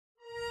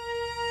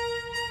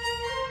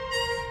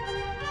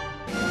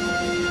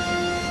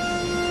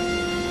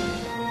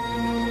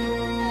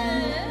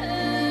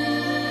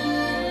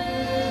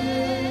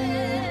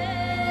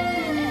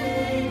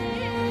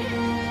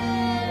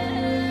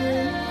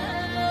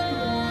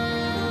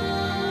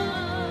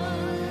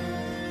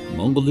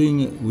Монголын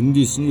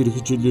үндэсний эрх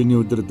чөлөөний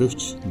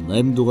удирдагч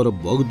 8 дугаар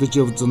Богдж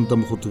явзан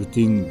дам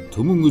хотготын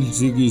төмөн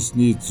үлзийг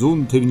ийсний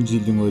 150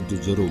 жилийн ойд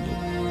зориулв.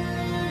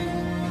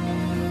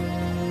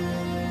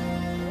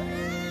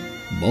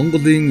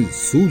 Монголын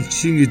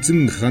сүүлчийн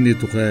эзэн хааны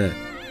тухай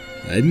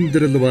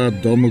амьдрал ба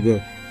домог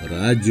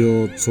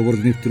радио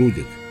цуврал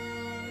нэвтрүүлэг.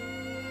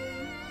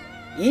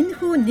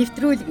 Энэхүү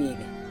нэвтрүүлгийг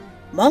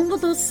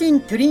Монгол улсын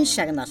төрийн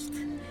шагналт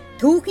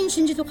түүхийн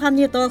шинжлэх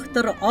ухааны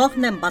доктор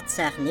Хаан бат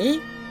сайхны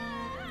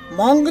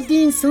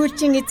Монголын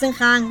сүүлчийн эзэн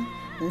хаан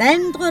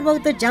 8 дугаар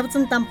Богд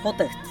явзан дам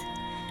хотогт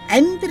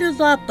амьдрал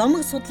ба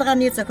домог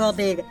судалгааны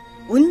зохиолыг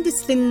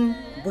үндэслэн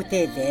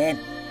бүтээлээ.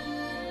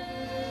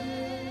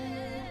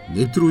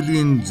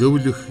 Нэвтрүүлгийн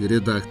зөвлөх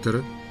редактор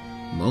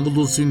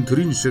Монгол улсын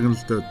төрийн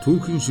шагналт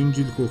түүхийн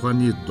шинжлэх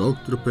ухааны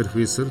доктор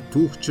профессор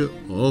түүхч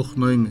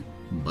Хаан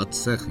бат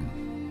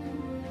сайхан.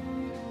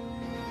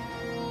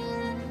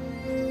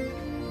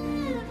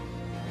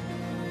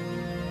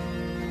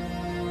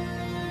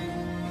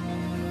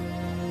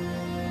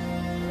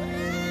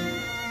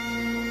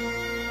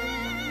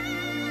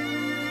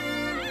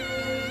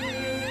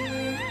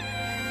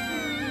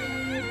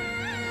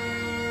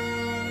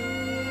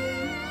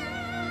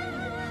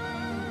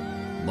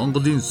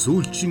 Монголын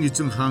сүүлчийн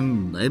эзэн хаан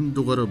 8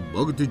 дугаар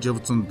Богдж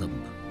явзан дам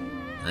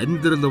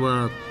амьдрал ба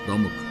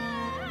домог.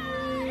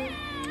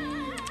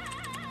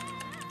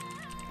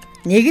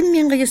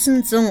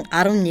 1911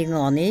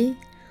 оны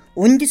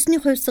үндэсний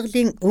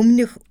хувьсгалын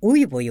өмнөх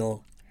үе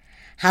буюу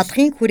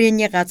халахын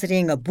хүрээний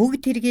газрын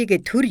бүгд хэргийг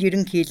төр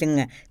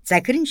ерөнхийлөн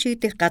захиран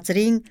шийдэх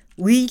газрын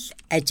үйл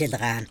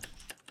ажиллагаа.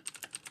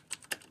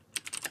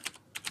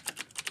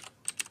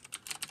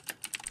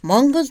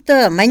 Монголд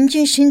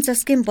манжин шин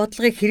засгийн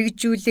бодлогыг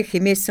хэрэгжүүлэх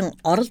хэмээсэн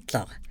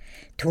оролдлого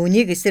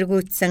түүнийг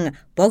эсэргүүцсэн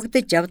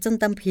Богдж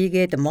явзан дам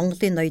хийгээд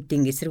Монголын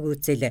ноёдын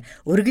эсэргүүцэл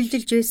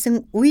үргэлжилж байсан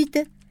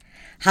үед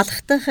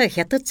халахдах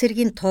хятад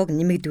цэргийн тоог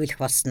нэмэгдүүлэх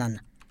болсон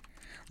нь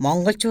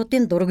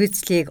монголчуудын дург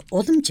эзлийг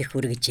улам чих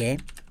хүргэжээ.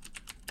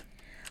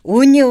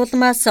 Үүний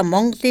улмаас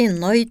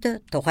Монголын ноёд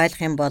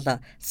тухайлах юм бол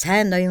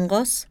сайн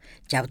ноёнгоос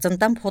явзан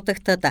дам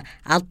хотогтод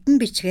албан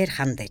бичгээр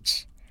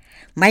хандаж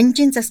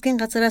манжин засгийн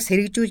газраас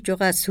хэрэгжүүлж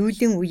байгаа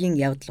сүүлийн үеийн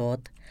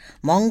явдлууд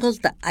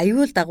Монголд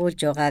аюул дагуулж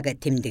байгааг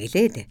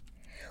тэмдэглээд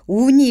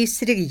үүний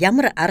эсрэг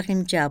ямар арга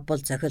хэмжээ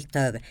авбал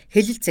зохилтойг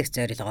хэлэлцэх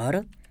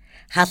зорилгоор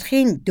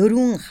халахын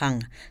 4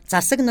 хан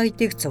засаг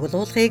ноёдыг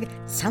цуглуулахыг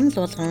санал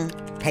болгон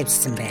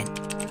тавьсан байна.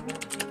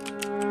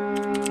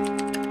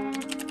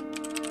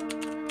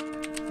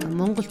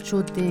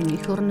 Монголчуудын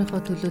эх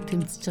орныхоо төлөө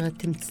тэмцэж байгаа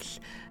тэмцэл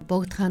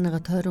Богд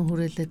хааныга тойрон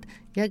хүрээлээд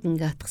яг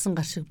ингээ атгсан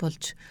гар шиг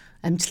болж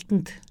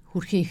амжилтанд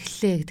хүрхийн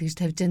эхлэлээ гэж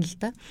тавьж яана л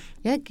да.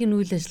 Яг энэ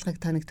үйл ажиллагааг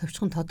та нэг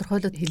товчхон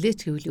тодорхойлоод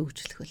хэлээч гэвэл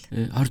өгчлөх бэл.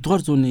 20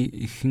 дугаар зууны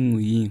ихэнх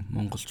үеийн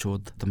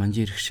монголчууд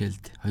манжин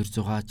иргэшээлд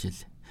 200 жил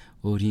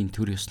өөрийн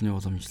төр ёсны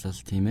уламжлал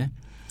тийм ээ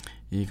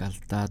ийг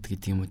алдаад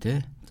гэдэг юм уу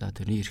те. За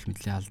төрийн эрх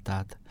мэдлээ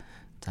алдаад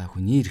за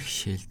хүний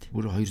иргэшээлд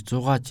бүр 200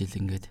 жил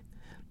ингээд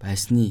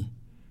байсны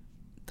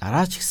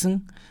дараа ч гэсэн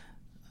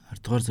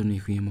 20 дугаар зууны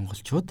их үеийн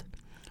монголчууд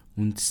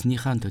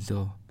үндэснийхаа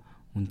төлөө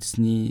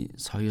үндэсний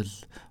соёл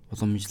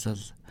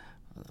уламжлал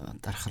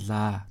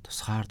дархлаа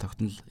тусгаар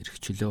тогтнол эрх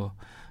чөлөө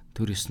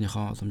төр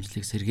ёсныхоо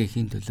уламжлалыг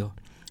сэргээхийн төлөө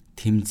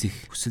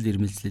тэмцэх хүсэл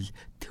эрмэлзэл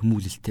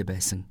тэмүүлэлтэй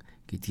байсан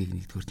гэдгийг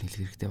нэгдүгээр хэлэх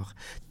хэрэгтэй баг.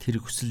 Тэр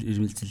хүсэл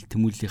эрмэлзэл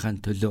тэмүүллийнхаа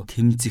төлөө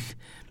тэмцэх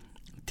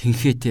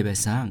тэнхээтэй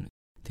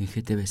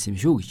байсан юм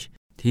шүү гэж.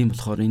 Тийм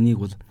болохоор энийг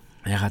бол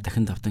ягаад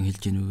дахин давтан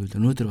хэлж гэнэ вэ?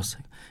 Өнөөдөр бас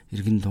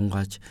иргэн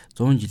тунгааж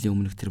 100 жилийн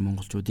өмнөх тэр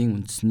монголчуудын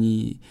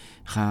үндэсний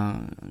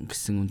хаан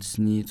гэсэн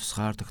үндэсний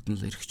тусгаар тогтнол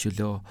эрх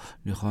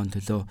чөлөөнийхөө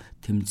төлөө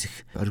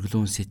тэмцэх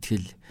оргилуун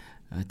сэтгэл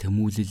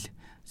тэмүүлэл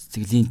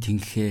сэтгэлийн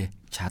тэнхээ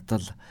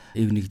чадал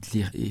эв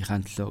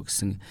нэгдлийнхаа төлөө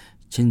гэсэн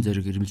чин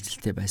зориг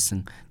эрмэлзэлтэй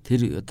байсан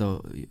тэр одоо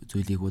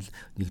зүйлийг бол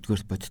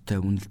нэгдүгээрт бодиттой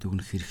үнэлт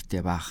өгөх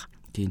хэрэгтэй баах.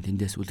 Тийм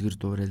тэндээс үлгэр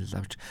дуурайлал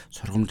авч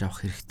сургамж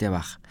авах хэрэгтэй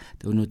баах.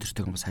 Тэг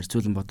өнөөдөртөө бас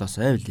харьцуулан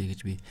бодоосай билээ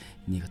гэж би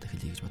энийг одоо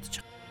хэлье гэж бодож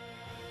байна.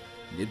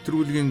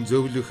 Нэвтрүүлгийн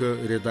зөвлөх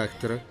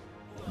редактор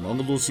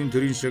Монгол улсын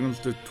төрийн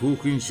шагналт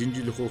түүхийн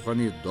шинжлэх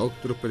ухааны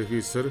доктор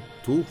профессор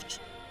түүхч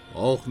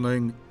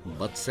Хаан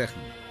бат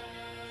сайхан.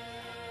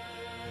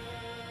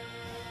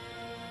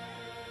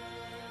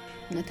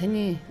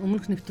 Таны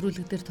өмнөх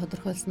нэвтрүүлэг дээр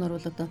тодорхойлсноор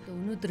бол одоо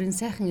өнөөдөр энэ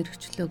сайхан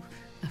эрхчлөөг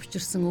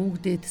авчирсан өвөг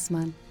дээдэс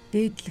маань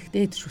дээдлэх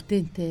дээд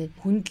шүтэнтэй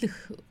хүндлэх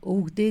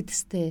өвөг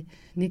дээдэстэй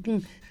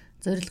нэгэн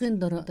зорилгын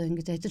дор одоо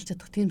ингэж ажиллаж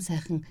чадах тийм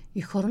сайхан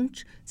эх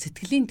оронч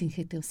сэтгэлийн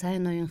тэнхээтэй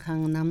сайн ноён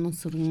хаан намнун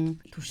сүргэн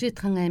Түвшээд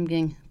хаан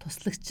аймгийн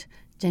туслагч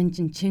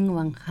Жанжин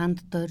Чинван ханд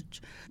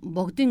дорж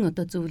Богдын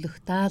одоо зөвлөх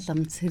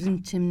даалам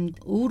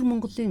цэрэнчимд өвөр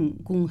Монголын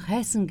гүн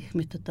хайсан гэх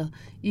мэт одоо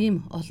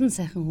ийм олон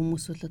сайхан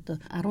хүмүүс бол одоо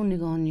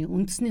 11 оны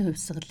үндэсний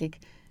хувьсгалыг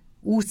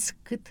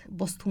үүсгэхэд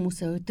бус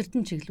хүмүүсээ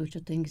удирдан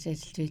чиглүүлж одоо ингэж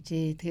ажиллаж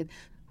байжээ. Тэгэхээр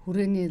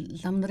хүрээний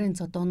лам нарын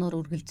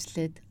цодооноор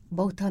үргэлжлээд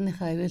Богд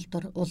хааныхаа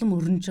аюулдор улам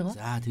өрнөж байгаа.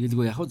 За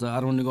тэгэлгүй яг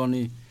 11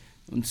 оны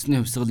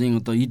үндэсний хувьсгалын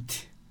одоо эд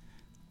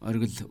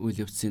оргил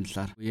үйл явцын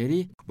талаар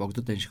ярий.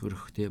 Богдод даншиг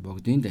өрөх те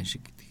Богдын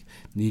даншиг гэдэг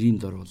нэрийн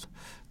дор бол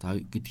одоо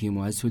гэдэг юм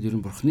уу аль эсвэл ер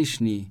нь бурхны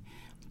шний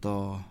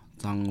одоо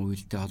зан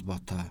үйлтэй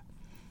холбоотой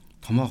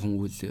томоохон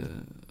үйл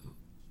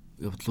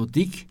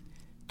явдлуудыг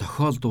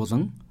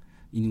тохиолдуулан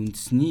энэ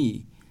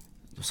үндэсний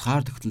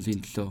тусгаар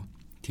тогтнолын төлөө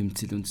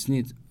тэмцэл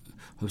үндэсний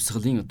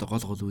хувьсгалын одоо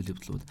гол үйл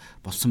явдлууд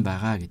болсон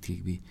байгаа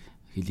гэдгийг би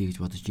хэлье гэж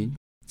бодож байна.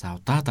 За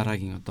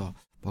дараагийн одоо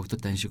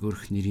Богдод даншиг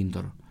өрөх нэрийн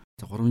дор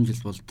 3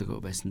 жил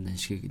болдог байсан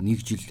даншигыг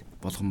 1 жил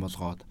болгон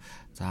болгоод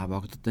за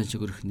Богдод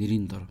даншиг өрөх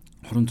нэрийн дор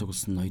хорон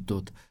цугласан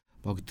ноёдууд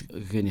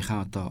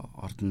Богдгийнхаа одоо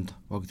ордонд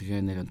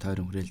Богдгийн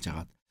тойрон хүрээлж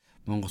агаад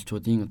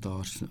монголчуудын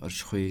одоо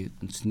орших үе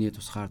үндэсний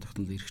тусгаар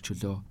тогтнол эрх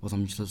чөлөө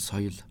уламжлал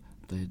соёл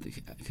одоо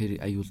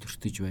хэр аюул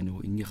төртөж байна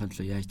уу эннийхэн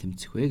төлөө яаж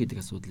тэмцэх вэ гэдэг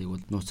асуудлыг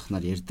бол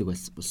нууцхнаар ярьдаг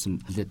болсон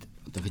хэлээд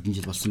одоо хэдэн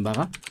жил болсон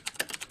байгаа.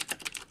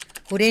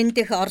 Хүрээнд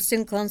дэх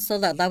Оросын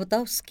консул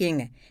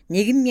Лавдовскийн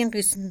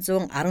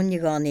 1911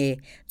 оны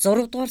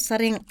 6 дугаар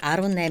сарын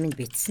 18-нд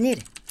бичснээр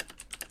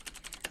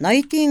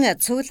ноёдын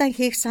цуглаан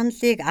хийх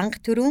саналыг анх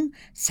түрүүн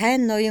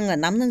сайн ноён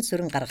намнан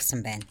сүрэн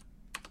гаргасан байна.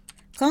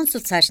 Консул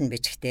цааш нь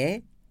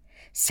бичгтээ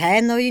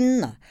сайн ноён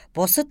нь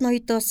бусад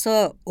ноёдоос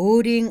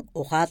өөрийн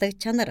ухаалаг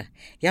чанар,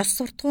 ёс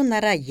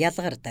суртахуунаараа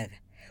ялгардаг.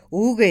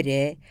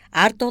 Үүгээрээ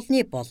ард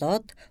олны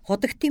болоод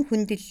худагтын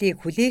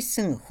хүндлэлийг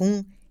хүлээсэн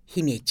хүн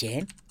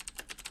химээжээ.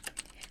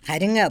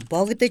 Харин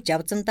Богд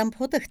жавзан дамп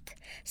худагт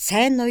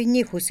сайн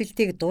ноёны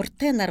хүсэлтийг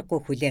дуртай наргүй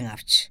хүлээн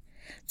авч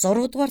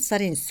 6 дугаар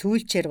сарын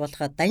сүүлчээр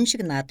болох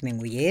даншиг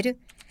наадмын үеэр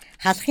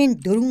халахын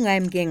 4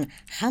 аймгийн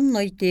хан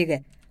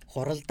ноёдыг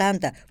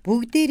хуралдаанд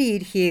бүгдээрээ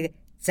ирэхийг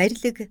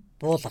зарлиг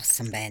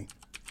буулгасан байна.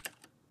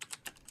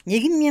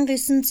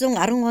 1910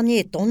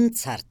 оны дунд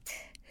сард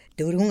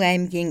 4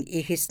 аймгийн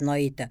эхэс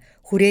ноёд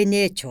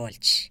хүрээнээ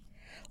чуулж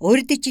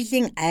урд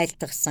жилийн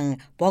айлтгсан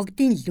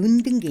Богдын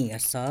лүндэнгийн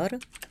ёсоор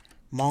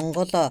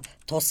Монгол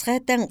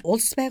тусгайдан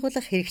улс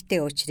байгуулах хэрэгтэй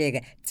учрыг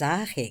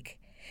заахыг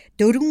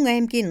 4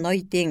 аймгийн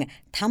ноёдын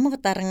тамга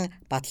даран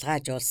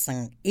баталгаажуулсан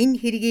энэ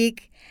хэргийг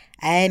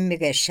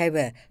аймаг шав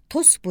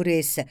тус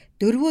бүрээс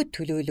 4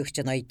 төлөөлөгч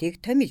ноёдыг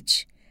томилж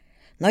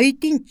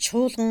ноёдын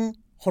чуулган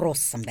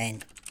хуруулсан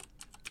байна.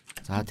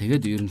 За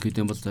тэгээд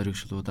ерөнхийдөө бол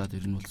зоригшлуудад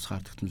ер нь бол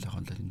тусгаар тогтнолын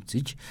хоолой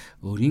тэмцэж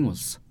өөрийн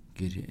улс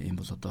гэр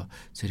юм бол одоо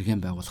сэргээн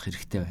байгуулах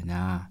хэрэгтэй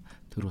байна.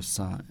 Төр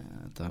улсаа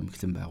одоо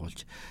эмхлэн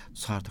байгуулж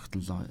тусгаар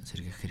тогтнолоо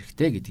сэргээх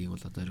хэрэгтэй гэдгийг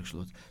бол одоо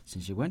зоригшлууд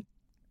шинжиг байна.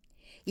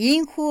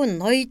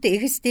 Ийхүү ноёд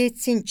эгс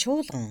дээдсийн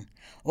чуулган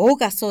уг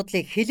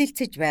асуудлыг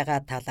хэлэлцэж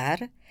байгаа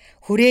талаар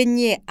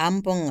хүрээний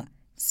амбан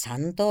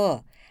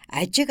сандоо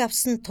ажиг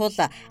авсан тул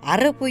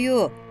арга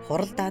буюу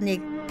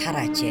хуралдааныг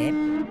тараажээ.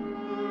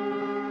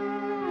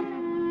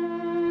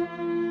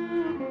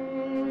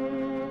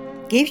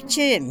 Гэвч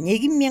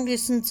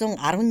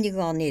 1911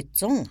 оны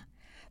 100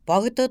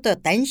 Богдод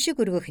даншиг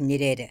өргөх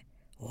нэрээр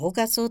уг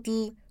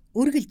асуудал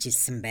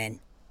үргэлжилсэн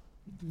байна.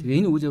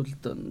 Тэгээ энэ үйл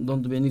явдалд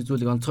донд би нэг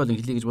зүйлийг онцгойлон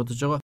хэлье гэж бодож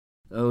байгаа.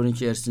 Өөрийн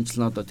чи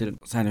ярьсанчлан одоо тэр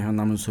сайнхан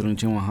намын сүрэн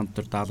чим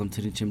хамтар даалам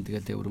цэрэн чим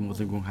тэгээд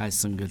өрмөглөн гүн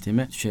хайсан гэл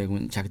тийм ээ.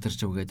 Жишээг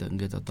чагдарч өгөөд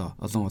ингээд одоо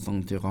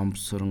олон тий гомб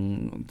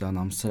сүрэн одоо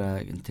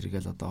намсраа энэ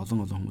тэргээл одоо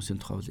олон хүмүүсийн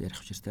тухай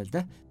ярих учиртай л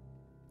да.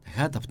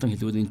 Дахиад давтан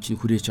хэлбэл энэ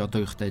чинь хүрээч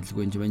одоогийнхтай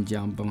адилгүй энэ банжи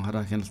амбан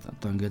хараа хяналт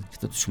одоо ингээд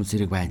хятад төшмөл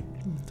зэрэг байна.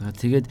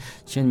 Тэгээд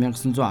жишээ нь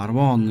 1910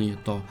 оны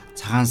одоо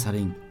цагаан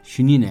сарын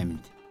шөнийн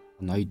 8-нд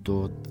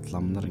ноёдууд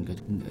ламнар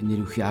ингээд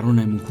нэр өвхий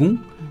 18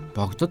 хүн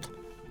Богдод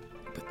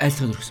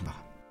айлтгал өргөсөн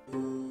байна.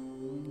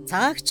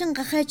 Цагаагчин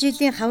гахай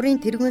жилийн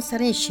хаврын тэргүүн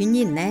сарын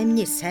шөнийн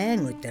 8-ны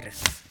сайн өдөр.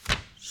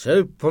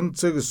 Шав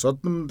пунцэг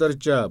содном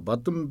даржа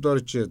бадам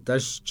дорж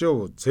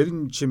дашчав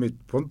цэрэн чимэд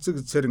пунцэг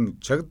цэрэн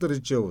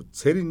чагдаржав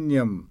цэрэн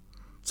ям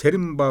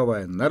цэрэн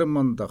бавай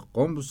нармандах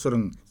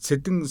гомбсрын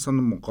цэдэн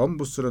санам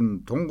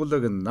гомбсрын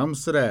тунгалаг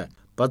намсраа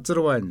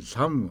базарвайн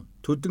лам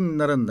түдэн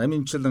наран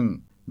наминчлан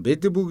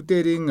бэд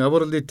бүгдээрийн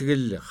аврал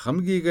итгэл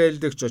хамгийн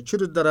айлдагч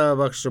очир дараа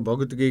багш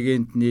Богд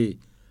гэгэнтний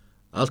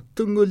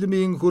алтан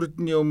өлмийн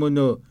хүрдний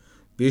өмнө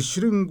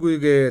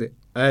бишрэнгүйгээр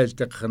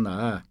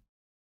айлдахна.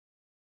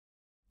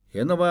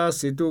 Янавас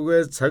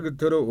идүүгээ цаг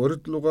төр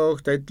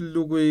урдлугаогт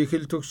адиллугүй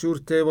ихэл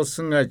төгшүүртэй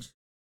болсон аж.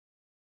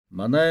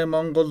 Манай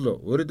Монгол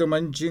урд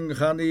манжин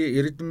хааны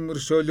эрдэм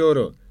мөршөөлөөр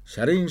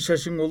шарын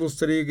шашин улс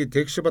төрийг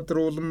тэгш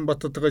батруулан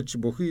баттгаж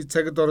бүхий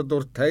цагт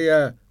ордур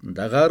таяа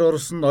дагаар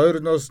орсон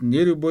ойрноос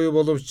нэр буй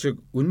боловч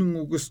үнэн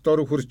үгэс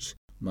дор хурж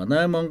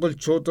манай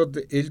монголчуудад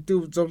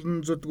элдэв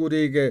зовлон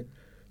зүдгүүрийг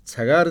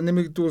цагаар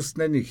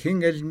нэмэгдүүлсэн нь хэн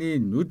альны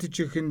нүд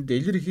чихэнд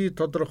илэрхий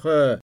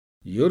тодорхой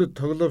ёр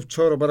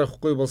тогловчоор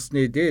барахгүй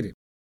болсны дээр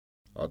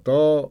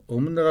одоо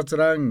өмнө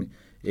газран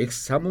их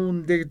самуун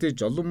дэгдэж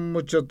олон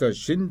мужид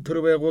шин төр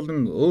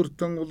байгуулан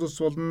өөртөн улс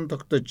болон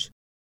тогтож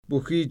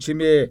бүхий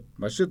чимээ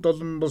машид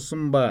олон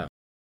болсон ба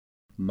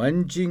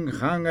манжин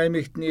хаан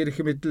аймагтны эрх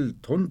мэдэл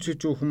тунч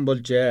чүүхэн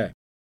болжээ.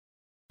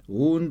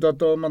 Үүнд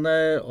одоо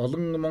манай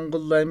олон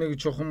монгол аймаг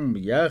чухам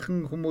яахан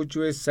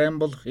хүмүүжвээ сайн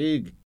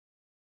болохыг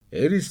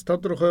эрс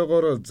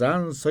тодорхойгоор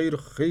заан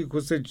сойрхохыг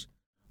хүсэж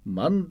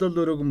мандал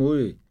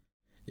өргөмөй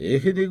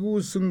их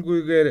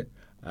нэгүүлсэнгүйгээр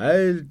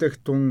Айл дэх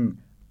тун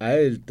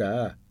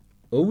айлда.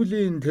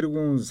 Өвлийн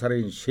тэргүүн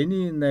сарын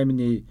шөнийн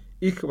 8-ны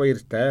их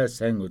баяртай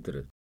сайн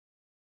өдөр.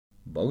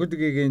 Богд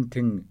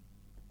гэгэнтэн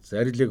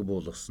зарлиг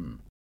буулгасан.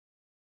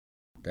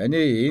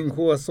 Таны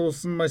энхүү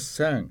асуусан маш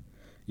сайн.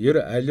 Ер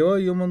аливаа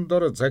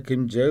юмдор цаг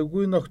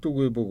хэмжээгүй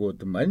ногтгүй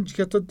бөгөөд манж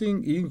хятадын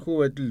энхүү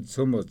адил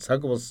цөм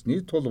цаг болсны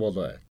тул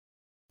болоо.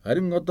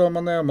 Харин одоо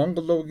манай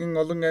Монгол овгийн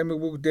олон аймаг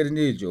бүгдээр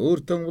нийлж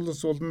өөртөө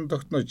улс болон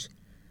тогтнож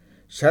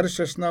шар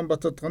шашнаан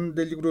бататган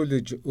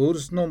дэлгэрүүлж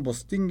өөрснөө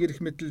бусдын эрх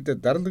мэдэлд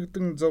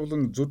дарлагдсан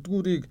зовлон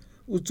зүдгүүрийг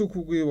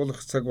үзэхүүгүй болох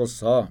цаг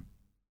болсоо.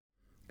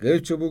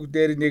 Гэвч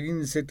бүгдээр нэгэн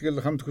сэтгэл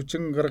хамт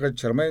хүчин гаргаж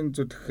чармайн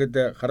зүтгэхэд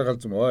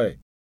харгалзмой.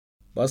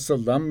 Бас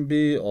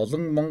ламби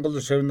олон монгол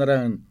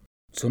шавнараа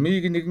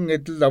цөмийг нэгэн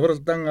адил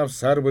авралдан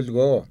авсаар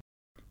бөлгөө.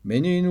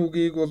 Миний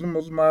нүгийг улам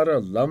улмаар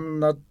лам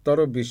над дор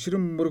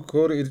бишрэн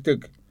мөрөхөөр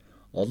ирдэг.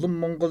 Олон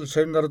монгол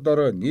шавнар дор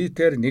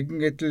нийтээр нэгэн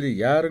адил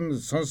яаран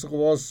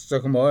сонсгоос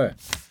зохимой.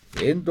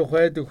 Энэ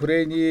тухайд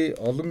хүрээний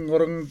олон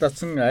орон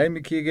датсан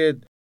аймаг хийгээд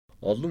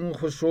олон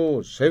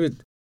хушуу шавид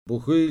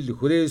бүхэл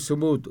хүрээ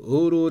сүмүүд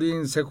өөр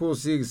өөрийн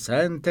сахиусыг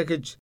сайн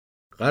тахиж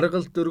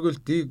гаргалт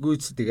өргөлтийг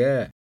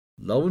гүйцэтгэе.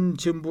 Лавн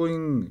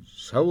чимбуин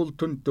шавл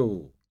түнтөв.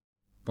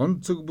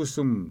 Бонцог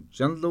бүсэм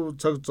жанлав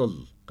цагзол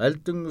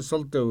галдан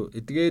солдов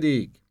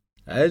эдгэрийг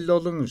аль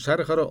олон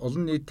шархар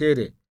олон нийтээр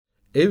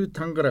эв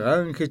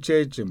тангаргаан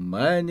хичээж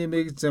майны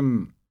мэгзэм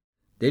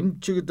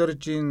дэмчиг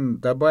доржин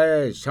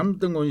дабай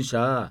шамдан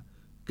уншаа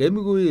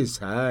гэмгүй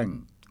сан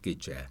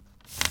гэжээ.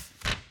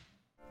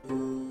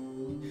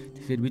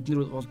 Тэгэхээр бид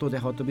нар олдвол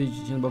яг одоо би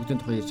шинэ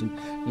богдын тухай ярьж байна.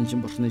 Энэ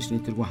чинь бурхны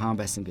шний тэргүүн хаан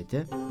байсан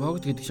гэдэг.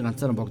 Богд гэдэг чинь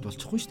ганцаараа богд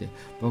болчихгүй шүү дээ.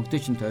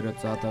 Богдыг чинь тойроод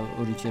за одоо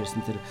өөрийн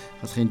ярьсан тэр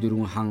халахын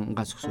дөрвөн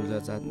хангаас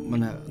өсвөлээ. За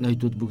манай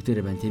ноёдууд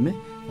бүгдээрээ байна тийм ээ.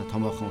 За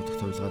томоохон утга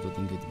тавилгаадууд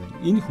ингэж байна.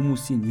 Энэ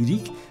хүмүүсийн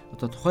нэрийг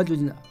одоо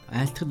тухайлбал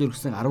айлтгад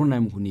өргөсөн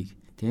 18 хүнийг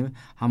тийм ээ.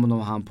 Хам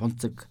нуу хаан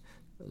Пунцэг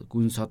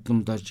гүн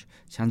содномдорж,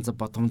 шанзав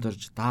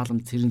ботомдорж,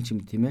 даалам цэрэн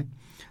чим тийм ээ.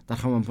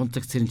 Дархан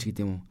Пунцэг цэрэн ч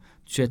гэдэг юм уу.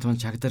 Жишээ тун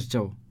чагдарж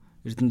ав.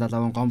 Эрдэнэ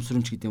далаван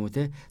гомсромч гэдэг юм уу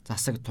те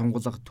засаг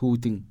тунгалга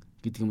түүдэн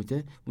гэдэг юм уу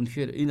те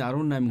үнэхээр энэ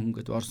 18 хүн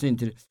гэдэг Оросын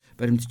тэр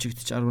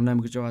баримтчигдч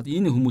 18 гэж байгаа.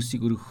 Энэ хүмүүсийг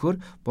өргөхөөр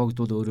Богд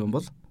бол өөрөө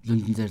бол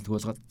лүндэн зарлиг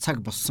болгоод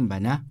цаг болсон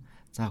байна.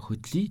 За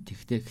хөдлөе.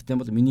 Тэгтээ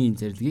бол миний энэ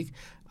зарлигийг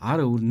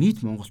ар өвөр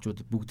нийт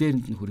монголчууд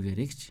бүгдээрэнд нь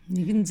хүргээрэй гэж.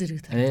 Нэгэн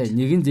зэрэг тавьж.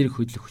 Нэгэн зэрэг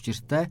хөдлөх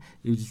хүчиртэй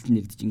эвлэлд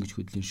нэгдэж ингэж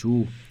хөдлөн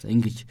шүү. За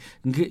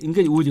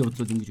ингээд үйл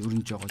явдлууд ингэж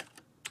өрнөж байгаа.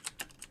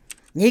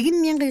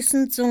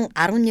 1911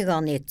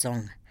 оны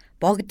 100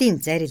 Богдын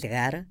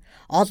зарилгаар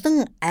олон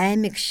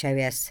аймаг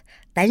шавьяас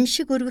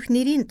даншиг өргөх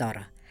нэрийн дор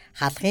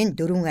халахын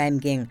 4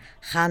 аймгийн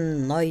хан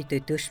ноёд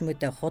төшмөд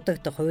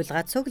худагдах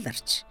хуйлгаа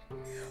цугларч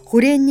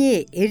хүрээний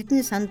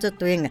Эрдэнэ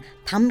санзадвын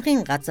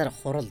тамгын газар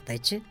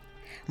хуралдаж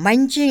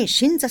манжийн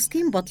шин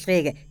засгийн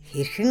бодлогыг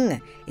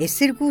хэрхэн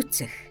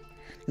эсэргүүцэх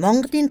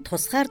Монголын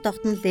тусгаар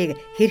тогтнолыг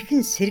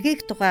хэрхэн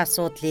сэргээх тухай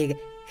асуудлыг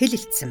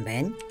хэлэлцсэн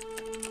байна.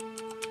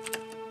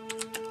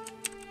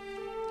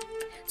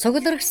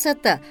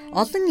 Цугларагсад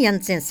олон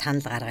янзын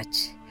санал гаргаж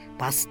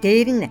бас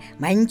дээр нь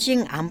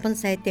манжийн амбан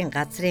сайдын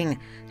газрын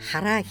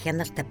хараа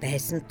хяналт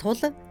байсан тул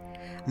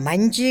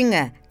манжийн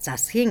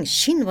засгийн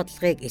шин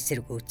бодлогыг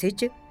эсэргүүцэж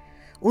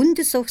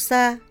үндэс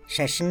угсаа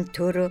шашин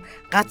төр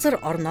газар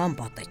орноон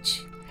бодож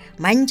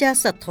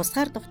манжаас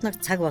тусгаар тогтнох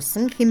цаг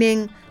болсон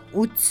хэмээн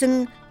үдсэн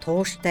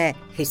тууштай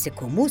хэсэг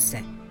хүмүүс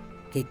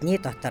тэдний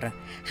дотор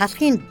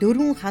халахын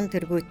 4 хан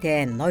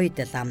тэргүүтэй ноёд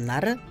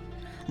ламнар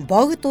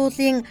Богд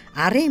уулын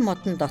арын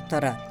модон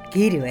дотор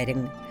гэр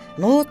барин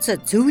нууц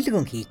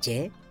зөвлөгөн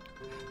хийжээ.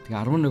 Тэгээ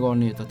 11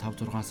 оны одоо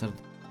 5-6 сард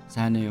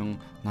сайн юм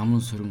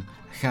намын сүрэн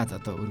ахаад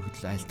одоо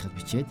өргөдөл айлтгад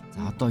бичээд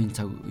за одоо энэ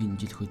цаг энэ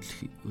жил хөдлөх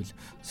үл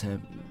сайн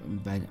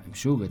байна юм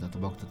шүү гэдээ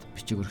одоо Богдод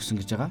бичиг өргөсөн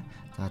гэж байгаа.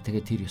 За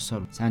тэгээд тэр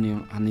ёсоор сайн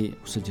юм аны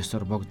өсөлж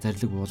ёсоор Богд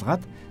зарлиг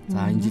буулгаад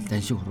за энэ жил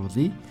даншиг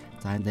хуруулъя.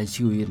 За энэ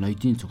даншиг үеэр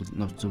ноёдын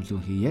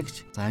зөвлөгөн хийе гэж.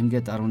 За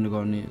ингээд 11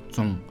 оны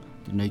 100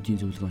 ноёдын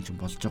зөвлөгөөн чинь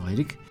болж байгаа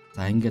хэрэг.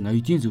 За ингээд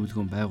ноёдын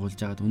зөвлөгөөн байгуулж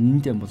байгаад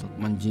үнэндээ бол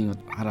манжийн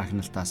хараа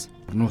хяналтаас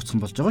нууцсан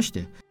болж байгаа шүү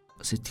дээ.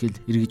 Сэтгэл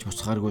эргэж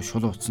буцахааргүй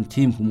шул утсан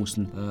тийм хүмүүс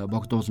нь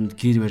Богдууланд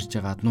гэр барьж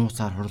байгаад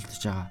нууцаар хуралдаж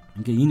байгаа.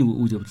 Ингээд энэ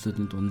үйл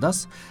явдлуудын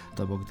дундаас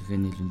одоо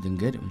Богдгийн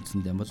нийлүндэнгээр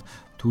үндсэндээ бол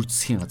төр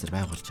засгийн газар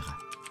байгуулж байгаа.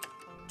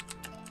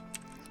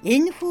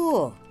 Энэхүү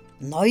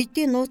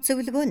ноёдын нууц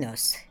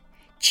зөвлөгөөнөөс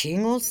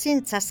Чин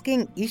улсын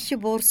засгийн иш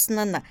буурсан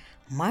нь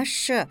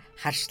маш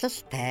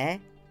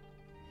харшлалтай.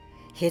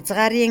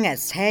 Хязгаарын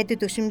сайд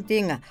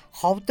төшмдийн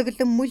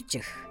ховдоглон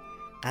мүлжих,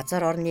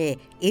 газар орны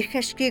эрх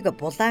ашгийг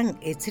булаан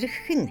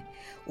эзрэх нь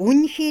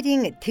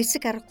үнэхэрийн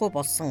тэсэг аргагүй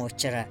болсон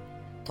учраас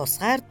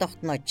тусгаар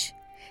тогтнож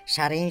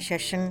шарын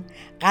шашин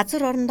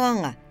газар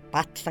орндоо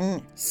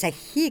батлан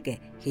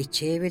сахихыг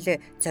хичээвэл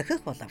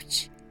зохих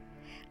боловч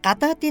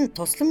гадаадын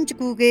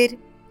тусламжгүйгээр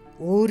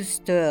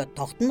өөрсдөө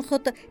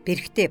тогтноход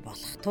бэрхтээ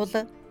болох тул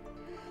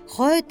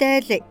хойд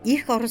айл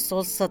их Орос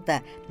улсад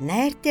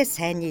найртай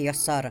сайнны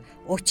ёсоор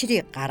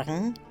учрыг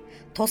гарган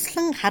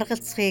туслан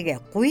харгалцахыг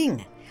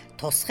гуйн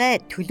тусгай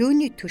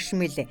төлөөний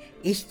түшмэл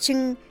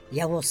элчин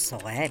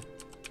явуулсугай.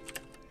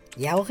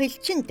 Явах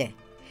элчинд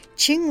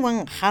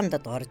Чинван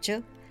хаандад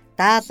орж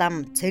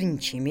даалам цэрэн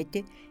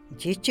чимэд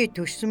жичи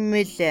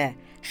түшмэл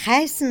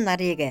хайсан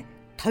нарыг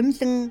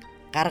томлон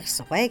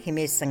гаргасугай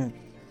хэмээсэн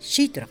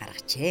шийдвэр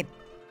гаргажээ.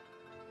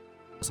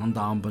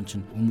 Сандаа амбан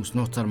чинь хүмүүс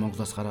нууцаар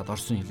Монголоос гараад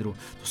Оросын хил рүү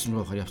тусам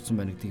руу явцсан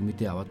байна гэдгийг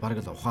мэдээ аваад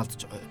бараг л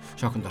ухаалдаж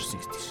шоконд орсон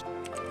гэдэг шин.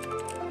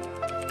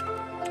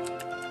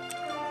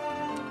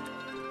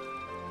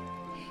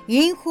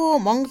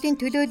 Ийхүү Монголын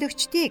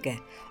төлөөлөгчдийг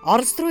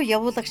Орос руу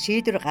явуулах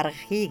шийдвэр гаргах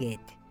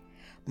хийгээд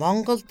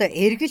Монголд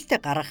эргэлт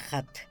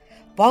гаргахад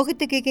Богд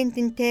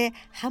гэгэнтэнтэй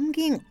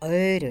хамгийн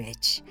ойр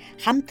байж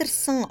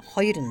хамтарсан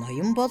хоёр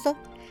ноён бол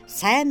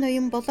сайн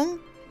ноён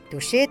болон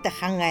Дүшээд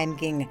хан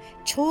аймгийн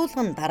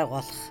чуулган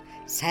дарга болох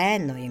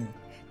сайн ноён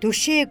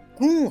Дүшээ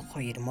гүн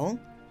хоёр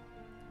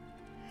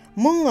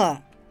мөн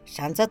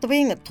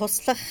Шанзадвын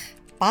туслах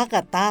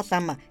бага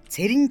даалам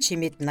цэрэн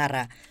чимэд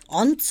нар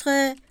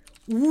онцгой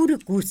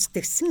үүрэг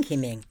гүйцэтгэсэн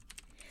хэмээн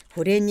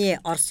хүрээний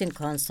Оросын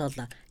консул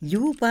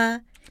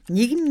Люба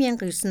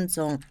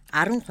 1912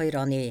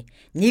 оны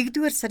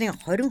 1-р сарын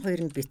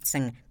 22-нд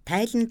бичсэн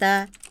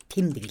тайланда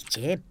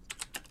тэмдэглэжээ.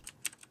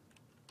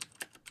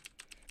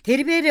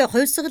 Тэрээр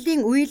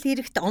хувьсгалын үйл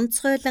хэрэгт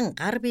онцгойлон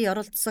гар бие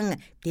оролцсон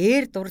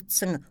дээр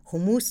дурдсан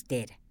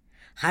хүмүүстээр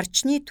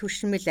харчны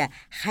түшмэл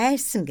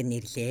хайрсанг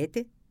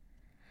нэрлээд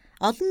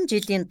олон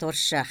жилийн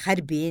турш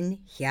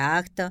Харбин,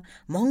 Хягт,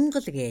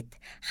 Монгол гээд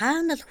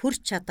хаанал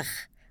хүрч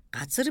чадах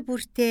газар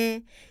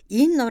бүртээ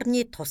энэ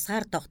орны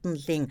тусгаар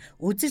тогтнолын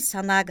үзэл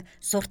санааг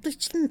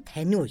сурталчлан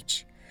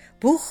таниулж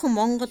бүх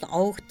Монгол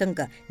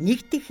овогтонг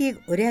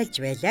нэгдэхийг уриалж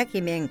байлаа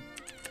хэмээн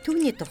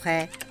түүний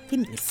тухай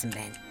тэмдэглэсэн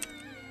байна.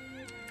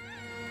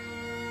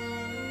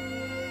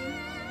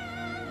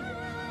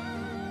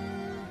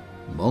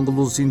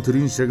 Монгол улсын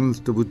төрийн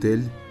шагналт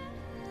бүтээл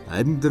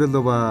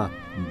амьдрал ба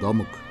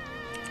домог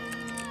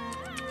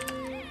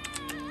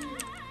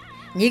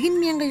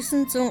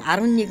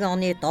 1911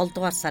 оны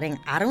 7-р сарын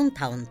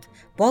 15-нд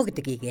Богд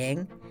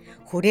гэгэн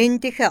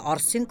хүрээнд дэх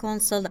Оросын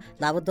консул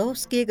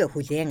Лавдовскийг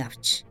хүлээн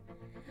авч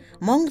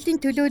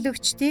Монголын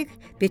төлөөлөгчдийг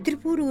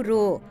Петербург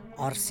руу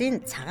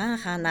Оросын цагаан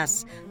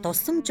хаанаас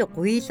тусламж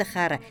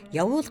гуйлахаар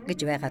явуулах гэж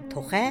байгаа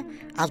тухай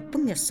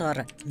албан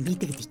ёсоор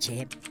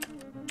мэдэгдэжээ.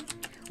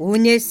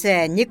 Үүнээс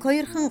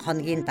 1-2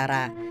 хоногийн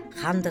дараа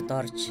хандад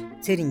орж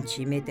цэрэн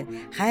чимэд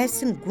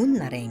хайсан гүн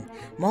нарын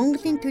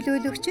Монголын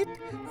төлөөлөгчд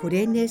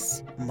хүрээнээс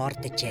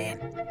морджээ.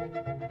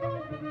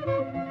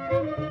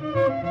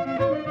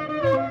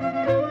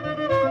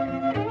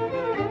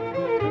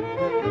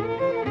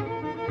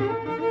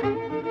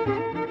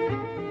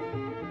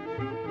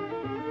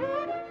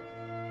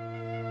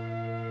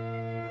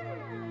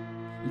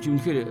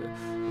 Үнэхээр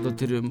одоо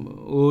тэр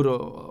өөр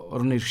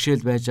орны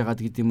иргэшэл байж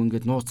байгаад гэдэг юм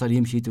ингээд нууцаар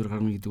ийм шийдвэр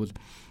гаргана гэдэг бол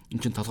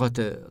энэ чинь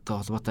толгойтой одоо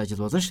холбоотой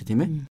ажил болно шүү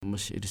тийм ээ.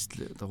 Маш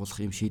эрсдэл дагуулах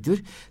ийм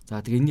шийдвэр. За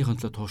тэгээ энэний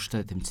хөндлөө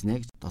тууштай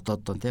тэмцэнэ гэж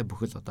дотооддоо тийм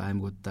бүхэл одоо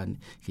аймагуудаа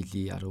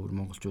хилий ар өөр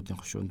монголчуудын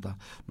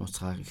хошуундаа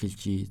нууцгаа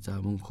хэлжий.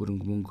 За мөнгө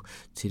хөрөнгө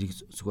цэрэг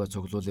зүгөө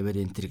цуглуул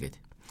вариант гэдэг.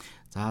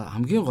 За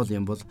хамгийн гол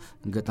юм бол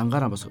ингээд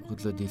дангаараа бас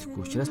хөдлөө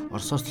дийлэхгүй учраас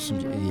Оросоос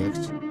тусламж яа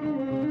гэж.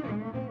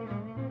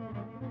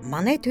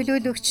 Манай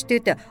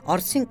төлөөлөгчдөд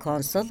Оросын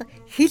консул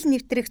хил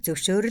нэвтрэх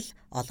зөвшөөрөл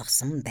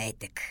олгосон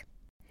байдаг.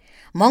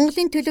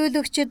 Монголын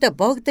төлөөлөгчд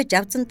Богд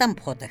Жавзандам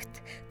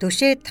Пудагт,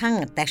 Дүшээд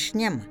хаан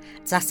Дашням,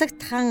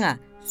 Засагт хаан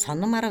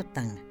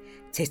Сономаравдан,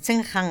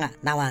 Цэцэн хаан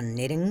Наван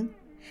нэрэн,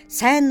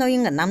 сайн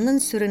ноён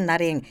Намнан сүрэн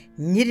нарын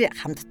нэр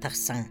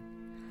хамттагсан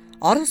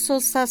Орос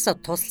улсаас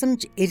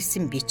тусламж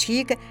ирсэн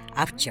бичгийг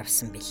авч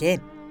явсан билээ.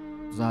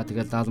 За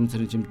тэгэл даалгавар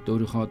цэрэг чимд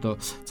өөрийнхөө одоо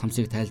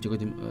цамцыг тайлж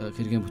өгөөд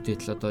хэрэгэн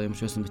бүтээтэл одоо юм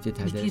шуусан битээ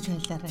тайлаа.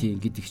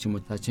 Тийм гэдэг ч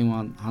юм уу. За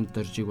чин ханд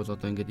дөржиг бол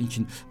одоо ингээд эн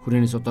чин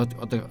хүрээнээс одоо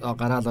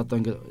гараал одоо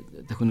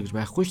ингээд дахин гэж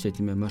байхгүй шүү дээ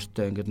тийм ээ.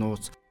 Морьтой ингээд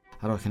нууц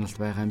хараа хяналт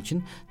байгаа юм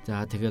чин.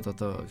 За тэгээд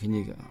одоо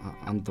хэнийг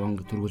анд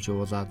вонг төрүүлж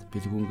явуулаад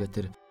бэлгүүнгээ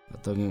тэр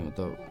одоогийн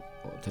одоо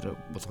тэр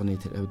булганы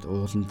тэр хавьд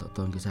ууланд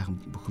одоо ингээд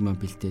сайхан бүх юм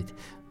бэлдээд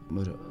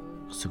морь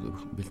өсөг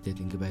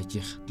бэлдээд ингээд байж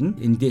ихт нь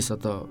эндээс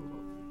одоо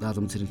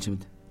даалгавар цэрэг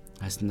чимд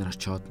хайснаар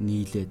очоод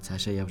нийлээд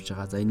цаашаа явж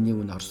байгаа. За энэний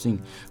өмнө Оросын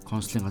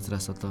консулын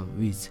газраас одоо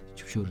виз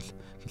зөвшөөрөл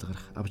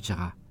хилгарах авж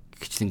байгаа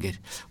гिचлэнгээр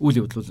үйл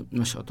явдал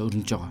маш одоо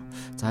өрнөж байгаа.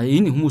 За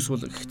энэ хүмүүс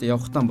бол гэхдээ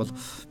явахтаа бол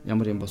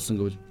ямар юм болсон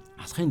гэвэл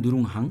алхын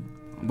 4 хан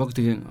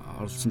Богдгийн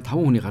оролцсон 5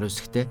 хүний гар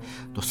үсгтээ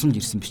тусламж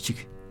ирсэн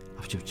бичиг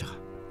авч явж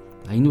байгаа.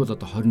 За энэ бол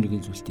одоо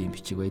 21 зүйлтэй юм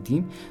бичиг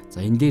байдгийн.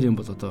 За энэ дээр юм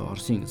бол одоо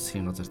Оросын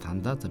засгийн газар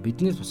тандаа. За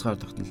бидний тусгаар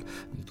тогтнол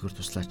нэгдүгээр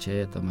туслаач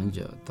ээ. Одоо манж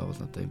одоо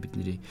бол одоо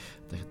бидний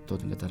одоо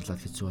хятадууд ингээд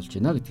дарлаад хэцүү болж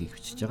байна гэдгийг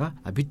бичиж байгаа.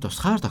 А бид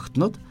тусгаар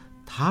тогтноод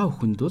та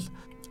бүхэнд бол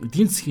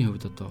эдийн засгийн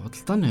хувьд одоо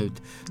худалдааны хувьд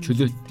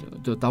чөлөө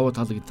одоо давуу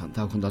талыг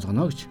та бүхэнд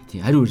олгоно гэж.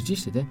 Тийм хариу ирж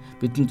штэ тий.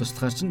 Бидний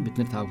туслагаар чинь бид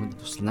нар та бүхэнд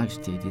туслана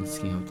гэж тий эдийн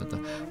засгийн хувьд одоо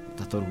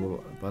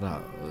татваргүй бараа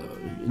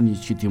энэ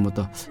ч гэдэг юм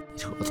одоо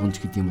олгоно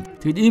ч гэдэг юм.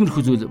 Тэгэд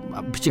иймэрхүү зүйл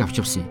бичиг авч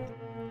явсан юм.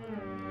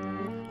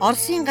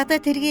 Оросын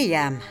гадаад хэргийн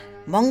яам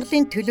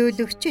Монголын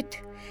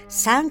төлөөлөгчд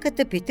Санкт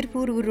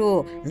Петербург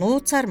руу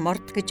нууцаар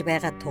мордгож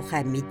байгаа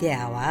тухай мэдээ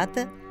аваад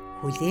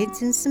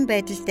хүлээнцэнсэн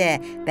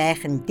байдалтай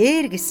байх нь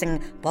дээр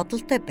гэсэн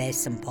бодолтой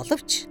байсан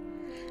боловч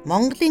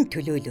Монголын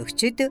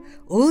төлөөлөгчид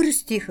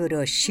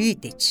өөрсдийнхөө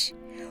шийдэж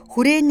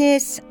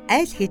хүрээнээс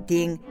аль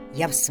хэдийн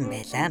явсан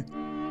байлаа.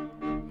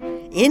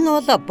 Энэ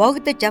бол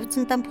Богд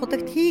жавзан дамп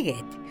худагт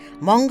хийгээд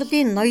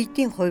Монголын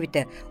ноёдын хувьд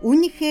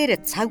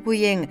үнэхээр цаг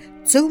үеийн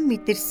зөв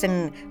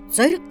мэдэрсэн,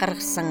 зориг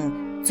гаргасан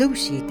зөв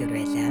шийдвэр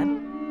байлаа.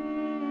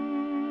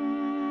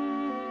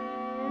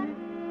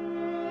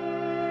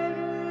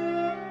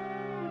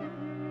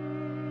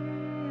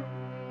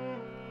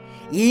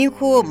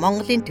 Ийхүү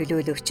Монголын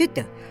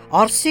төлөөлөгчид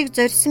Оросыг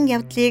зорьсон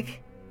явдлыг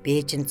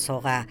Бээжинд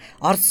суугаа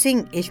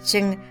Оросын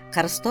элчин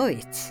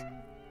Крстовиц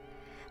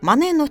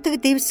манай нутаг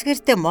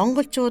дэвсгэрт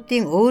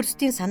монголчуудын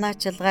өөрсдийн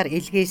санаачилгаар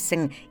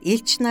илгээсэн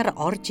элч нар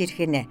орж ирэх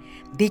нь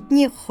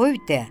бидний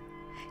хувьд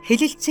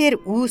хэлэлцээр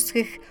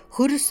үүсгэх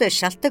хөрс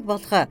шалтгаан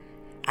болох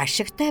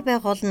ашигтай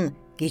байх болно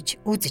гэж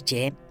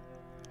үзжээ.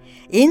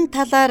 Энэ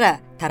талаар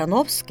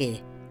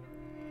Тарновский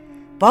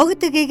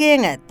Богд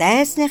гэгээн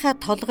дайсныхаа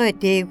толгой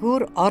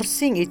дээгүүр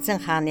Оросын эзэн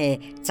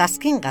хааны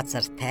засгийн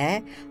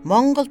газартай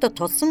Монголд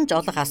тулсамж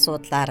олох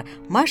асуудлаар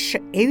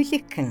маш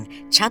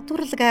эвлэгхэн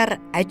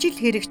чадварлагаар ажил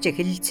хэрэгч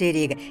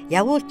хэлэлцээрийг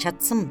явуулж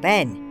чадсан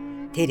байна.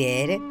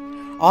 Тэрээр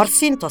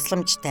Оросын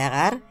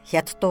тусламжтайгаар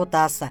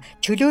хятадуудаас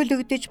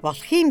чөлөөлөгдөж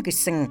болох юм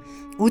гэсэн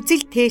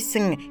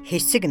үзэлтээсэн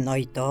хэсэг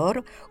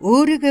ноёдоор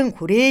өөрийгөө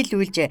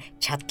хүрээлүүлж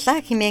чадлаа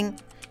хэмээн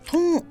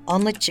тун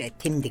онож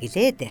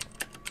тэмдэглээд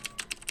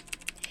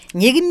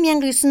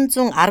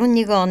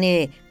 1911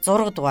 оны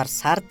 6 дугаар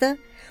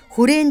сард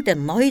хүрээнд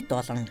ноёд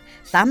болон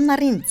лам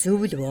нарын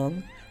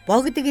зөвлөгөөн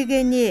Богд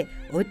гэгээний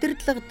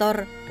удирдлага дор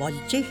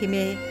болжээ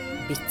хэмээн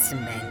бичсэн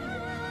байна.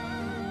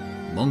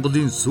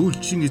 Монголын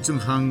сүүлчийн эзэн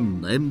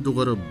хаан 8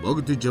 дугаар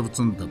Богд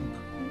жавзан дамп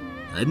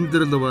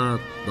амьдрал ба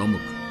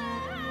домог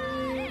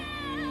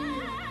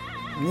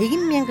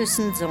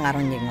 1911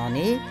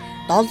 оны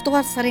 7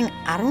 дугаар сарын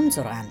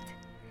 16-нд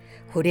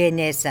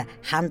хүрээнээс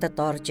хандад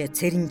орж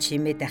цэрэн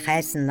чимэд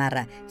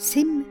хайснаар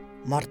сэм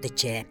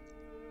морджээ.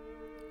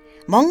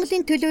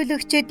 Монголын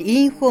төлөөлөгчид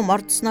ийхүү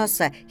мордсноос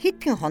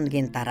хэдхэн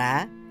хоногийн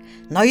дараа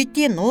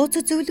ноёдын нууц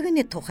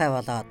зөвлөгөөний тухай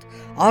болоод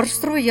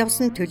Орос руу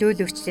явсан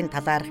төлөөлөгчдийн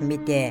талаарх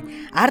мэдээ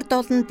ард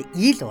олонд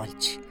ил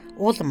болж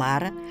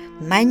улмаар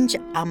манж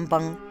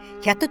амбан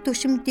хятад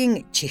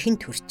түшимдийн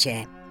чихэнд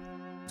хүрчээ.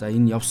 За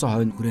энэ явсан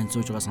хойно хүрээнд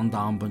сууж байгаа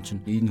сандаа амбан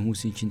чинь энэ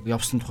хүмүүсийн чинь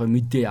явсан тухай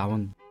мэдээ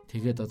авна.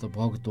 Тэгээд одоо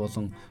Богд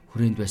болон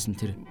хүрээнд байсан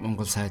тэр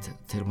Монгол сайд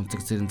тэр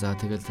мундаг зэрэн за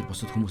тэгээд тэр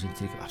бусад хүмүүсийн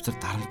тэрийг авцар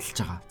дарамтлаж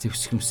байгаа.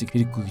 Зэвсгэмсэг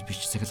хэрэггүй гэж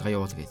бич цахилгаан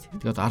явуул гээд.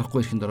 Тэгээд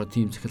аргагүй ихэнд ороо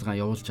тийм цахилгаан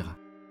явуулж байгаа.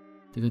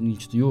 Тэгээд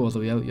энэ ч юу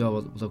болов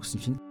явуулаа гэсэн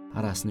чинь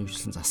араас нь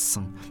өвчлэн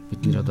зассан.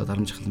 Бид нэр одоо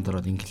дарамжхланд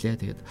ороод инглээ.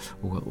 Тэгээд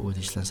өвөө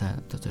дэжлэн сайн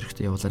одоо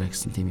зөрөгтэй явуулаарай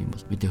гэсэн тийм юм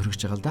бол мэдээ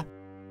хөргөж байгаа л да.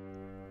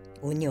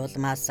 Үүний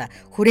улмаас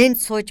хүрээнд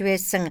сууж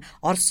байсан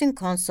Оросын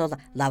консул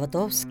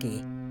Лавдовский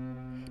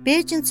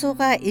Бээжинд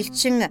суугаа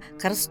элчин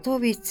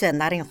Крстовиц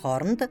нарын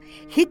хооронд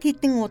хэд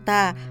хэдэн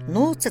удаа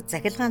нууц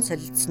захилгаан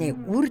солилцсны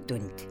үр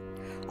дүнд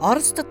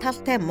Орост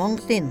талтай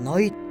Монголын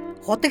ноёд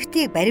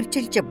худагтыг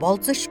баривчилж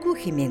болзошгүй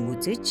хэмээн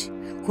үзэж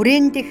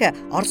хүрээндх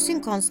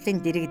Оросын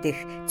консулын дэрэгдэх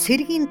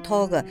цэргийн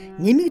тоог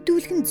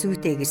нэмэгдүүлэх нь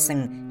зүйтэй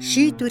гэсэн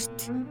шийдвэрт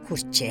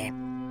хүрчээ.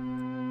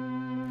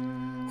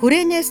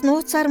 Хүрээнээс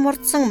нууцаар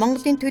мордсон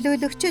Монголын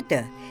төлөөлөгчид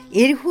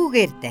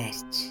эрхүүгээр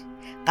дайрч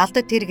галт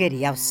тэргээр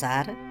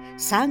явсаар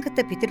Санкт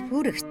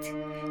Петербургт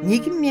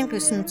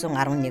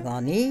 1911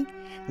 оны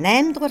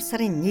 8 дугаар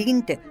сарын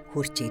 1-нд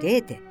хурж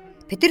ирээд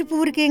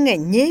Петербургийн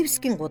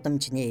Невскийн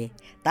гудамжны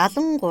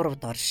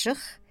 73-д орших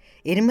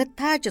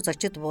Эрмитаж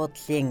зочид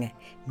буудлын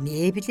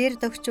мебелээр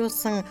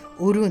догчуулсан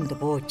өрөөнд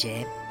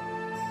буужээ.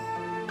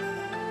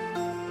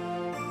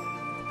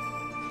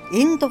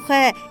 Энэ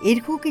тухай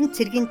эрхүүгийн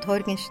цэргийн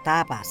тойргийн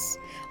штабаас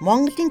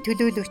Монголын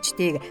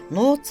төлөөлөгчдийг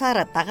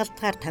нууцаар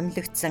дагалдахаар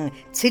томилогдсон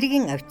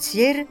цэргийн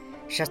офицер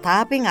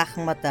штабын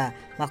Ахмад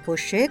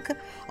Макушек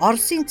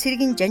Оросын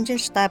цэргийн жанжин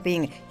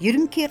штабын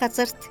ерөнхий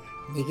газарт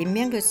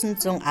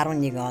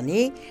 1911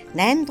 оны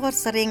 8 дугаар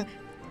сарын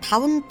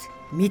 5-нд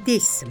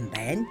мэдээлсэн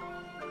байна.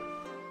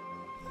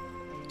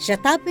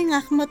 Штабын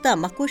Ахмад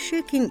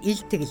Макушекийн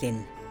илтгэл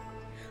нь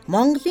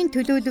Монголын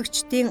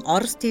төлөөлөгчдийн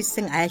Орост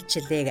хийсэн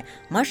айлчлалыг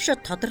маш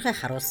тодорхой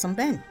харуулсан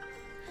байна.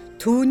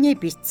 Түүний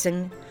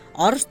бичсэн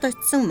Орост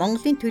очсон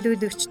Монголын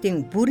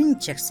төлөөлөгчдийн бүрэн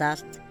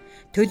жагсаалт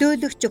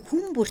төлөөлөгч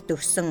хүн бүрт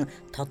өгсөн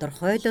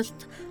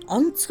тодорхойлолт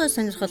онцгой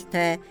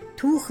сонирхолтой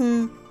түүхэн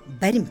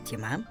баримт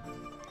юм аа.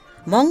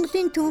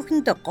 Монголын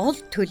түүхэнд гол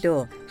төлөө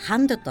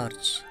хандад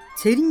орж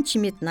цэрэн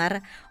чимэд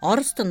нар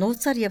Орост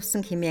нууцаар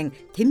явсан хэмээн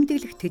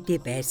тэмдэглэх төдий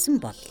байсан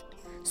бол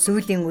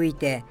сүүлийн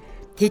үед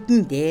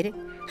тэдэн дээр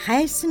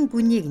хайсан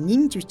бүнийг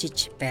нэмж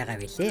бичиж байгаа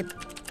билээ.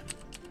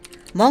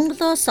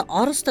 Монголоос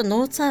Орост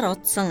нууцаар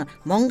одсон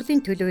Монголын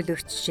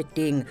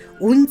төлөөлөгчдийн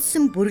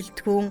үндсэн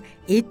бүрэлдэхүүн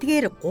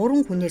эдгээр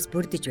 3 хүнээс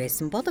бүрдэж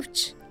байсан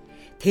боловч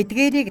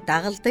тэдгээрийг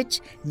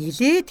дагалдаж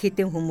нилээд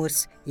хэдэн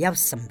хүмүүс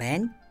явсан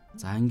байна.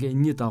 За ингээ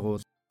энэний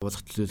дагуу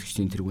Уулах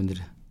төлөөлөгчдийн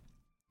тэргүүнээр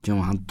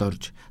жон хамт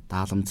орж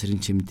даалам цэрэн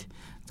чимд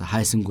за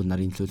хайсангүй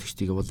нарын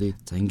төлөөлөгчдийг болъё.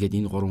 За ингээд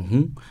энэ 3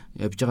 хүн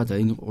явж байгаа. За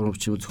энэ 3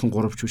 ч зөвхөн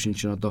 3 ч биш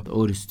чинь одоо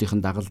өөр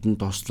өстийнхэн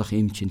дагалдан дуслах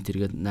эм чин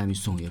тэргээд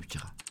 8-9 хүн явж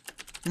байгаа.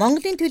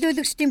 Монголын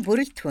төлөөлөгчдийн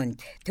бүрэлдэхүүнд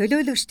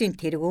төлөөлөгчдийн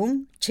тэргүүн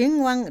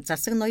Чинван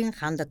засаг ноён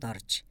хандад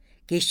орж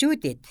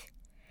гишүүдэд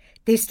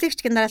дэслэгч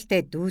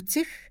генералтай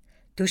дүүцэх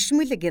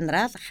төшмөл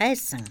генерал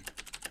хайсан.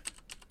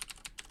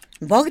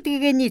 Богд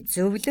гэгэний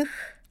зөвлөх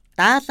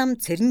даалам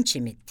цэрэн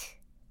чимэд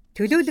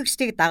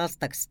төлөөлөгчдийг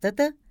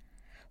дагалдагсдад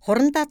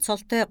хурандаа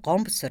цолтой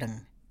гомбсөрөн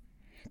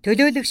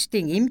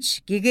төлөөлөгчдийн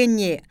эмч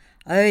гэгэний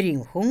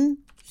ойрын хүн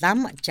лам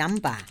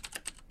жамба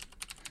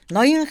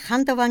ноён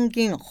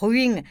хандавангийн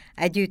хувийн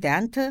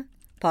адъютант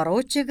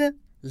поручик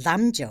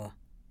ламжо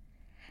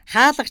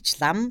хаалгач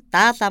лам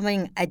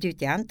дааламын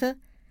адъютант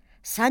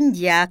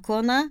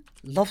Сандиакона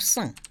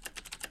ловсон.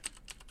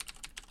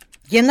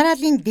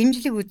 Генералын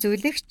дэмжлэг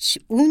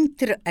үзүүлэгч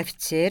үнтер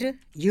офицер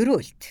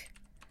Ерөөлт.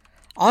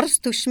 Орос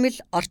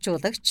түшмэл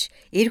орчуулагч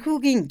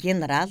эрхүүгийн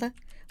генерал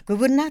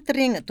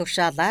губернаторын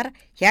тушаалаар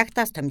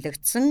хягтаас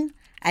томилогдсон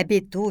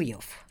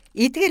Абедуев.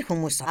 Эдгээр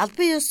хүмүүс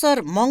албан ёсоор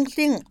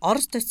Монголын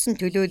Орос төцсөн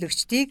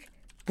төлөөлөгчдийг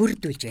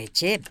бүрдүүлж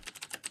байжээ.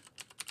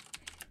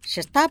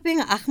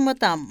 Штабын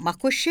Ахмад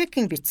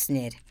Макушекийн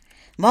бичснээр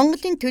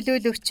Монголын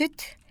төлөөлөгчд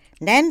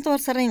 8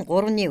 дугаар сарын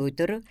 3-ны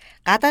өдөр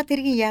гадаад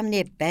хэргийн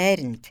яамны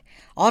байранд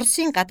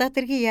Оросын гадаад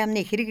хэргийн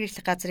яамны хэрэг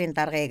эрхлэх газрын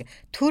даргыг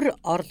төр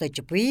орлож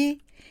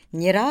буй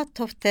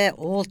Нератовтай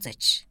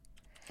уулзаж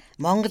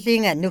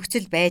Монголын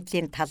нөхцөл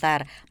байдлын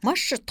талаар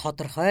маш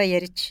тодорхой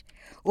ярьж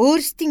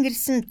өөрсдийн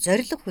ирсэн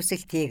зорилго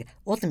хүсэлтийг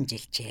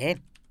уламжилжээ.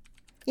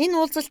 Энэ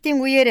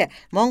уулзалтын үеэр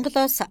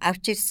Монголоос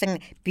авч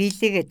ирсэн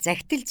биелэг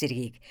захидал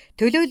зэргийг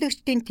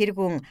төлөөлөгчдийн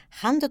тэргүүн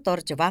хандад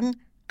орж ван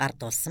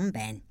гардуулсан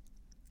байна.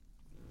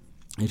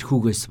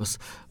 Эрхүүгээс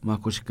бас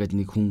Макушек гэдэг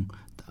нэг хүн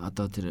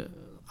одоо тэр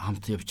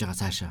хамт явж байгаа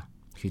цаашаа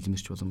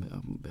хэлмэрч болон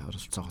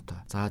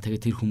оролцоогоо. За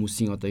тэгээд тэр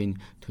хүмүүсийн одоо энэ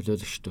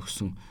төлөөлөгчд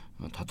өгсөн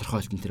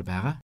тодорхойлолт нь тэр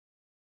байгаа.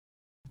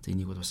 За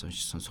энийг бол бас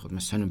уншиж сонсоход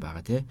маш сонирн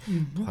байгаа тий.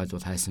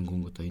 Тухайлбал хайсан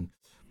гүн одоо энэ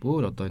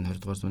бүр одоо энэ 20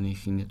 дугаар зууны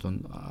ихний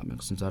дунд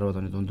 1960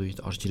 оны дунд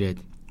үед орж ирээд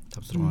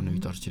 5-6 оны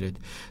үед орж ирээд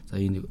за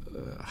энэ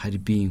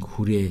харибын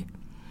хүрээ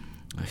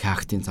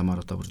хаактын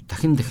замаар одоо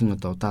дахин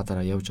одоо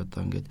удаа явж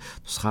одоо ингээд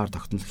тусгаар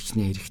тогтнол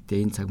хичнээн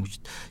хэрэгтэй энэ цаг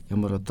мөчид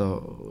ямар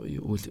одоо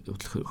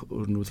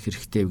өрнүүлэх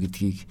хэрэгтэй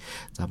гэдгийг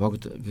за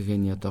Богд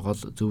гэгэний одоо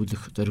гол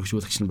зөвлөх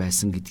зоригжуулагч нь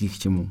байсан гэдгийг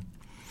ч юм уу.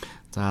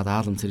 За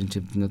даалам цэрэн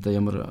чимд нь одоо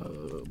ямар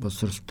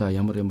боловсролтой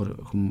ямар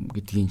хүм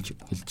гэдгийг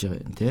хэлж байгаа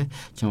юм тий.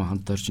 Чам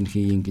хамт орж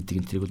хийн гэдэг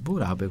энэ тэрийг бол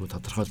бүр аабайг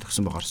тодорхойлж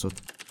өгсөн байгаа Оросууд.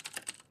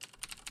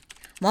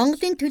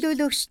 Монголын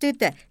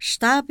төлөөлөгчдөд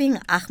штабын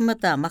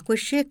Ахмад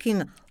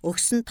Макушекийн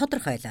өгсөн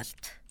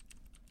тодорхойлолт.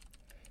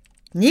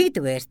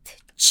 1-р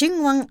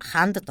Чинван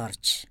хандад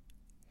орж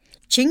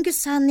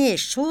Чингис хааны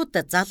шууд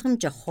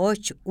залгамж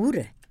хойч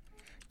үр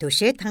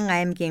Төшөтхан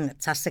аймгийн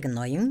засаг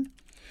ноён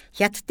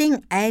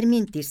Хятадын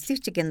армийн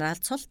дэслэгч генерал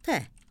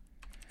цолтой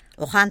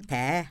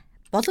ухаантай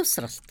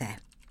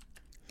боловсралтай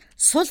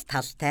сул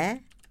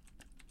талтай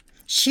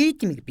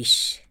шийдмэг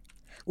биш.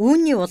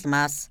 Үүний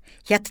улмаас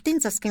Хятадын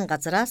засгийн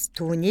газраас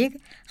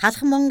түүнийг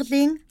халах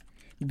Монголын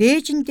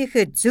Бээжин дэх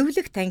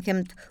зөвлөх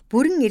танхимд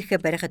бүрэн эрхэ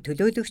барих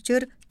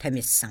төлөөлөгчөөр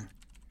томилсон.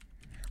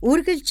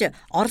 Үргэлж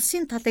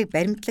Оросын талыг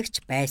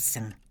баримтлагч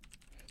байсан.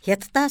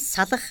 Хятадаас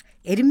салах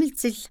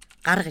эрмэлзэл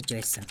гаргаж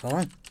байсан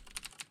хүн.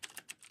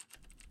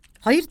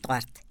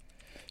 2-дугаарт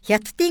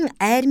Хятадын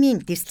армийн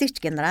дэслэгч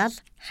генерал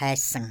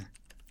хайсан.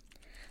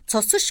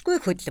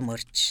 Цоцошгүй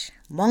хөдөлмөрч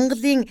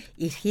Монголын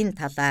эрхийн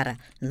талаар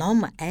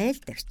ном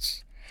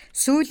айлдагч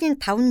сүүлийн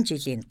 5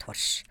 жилийн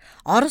турш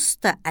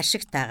Орост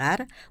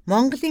ашигтайгаар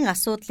Монголын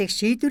асуудлыг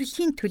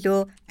шийдвэрлэхийн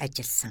төлөө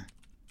ажилласан.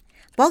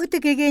 Богд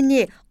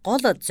гэгэний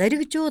гол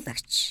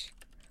зоригжуулагч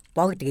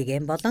Богд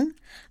гэгэн болон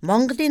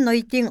Монголын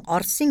ноёдын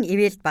Оросын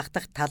ивэлд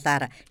багтах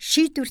талаар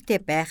шийдвэртэй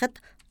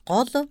байхад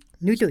гол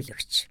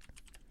нөлөөлөгч.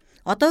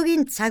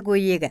 Одоогийн цаг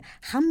үеийг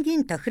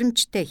хамгийн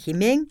тохиромжтой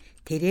хэмээн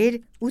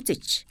тэрээр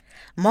үзэж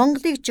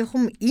Монголыг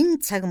жухам энэ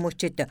цаг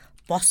мөчид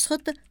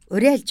босоход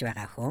уриалж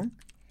байгаа хүн.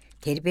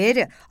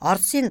 Тэрбээр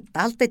Оросын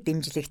далд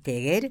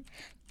дэмжлэгтэйгээр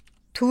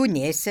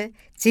түүнээс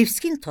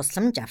зэвсгийн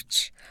тусламж авч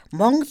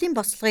Монголын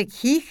бослогыг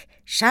хийх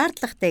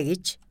шаардлагатай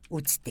гэж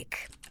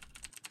үздэг.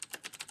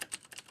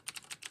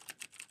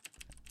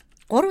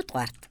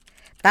 3-дугаарт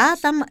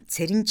даалам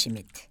цэрэн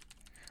чимэд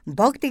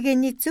Богд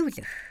гэгэний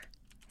зөвлөх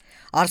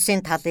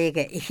Оросын талыг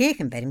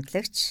ихээхэн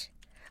баримтлагч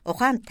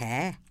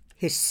ухаантай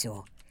хэрсүү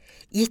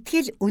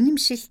итгэл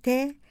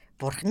үнэмшилтэй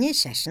бурхны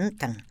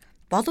шашинтан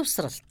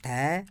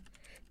боловсралтай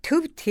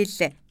төвд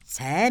хэл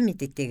сайн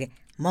мэддэг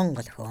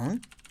монгол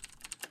хүн.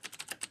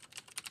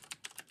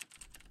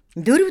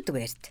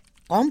 4-дугаарт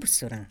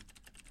гомбсүрэн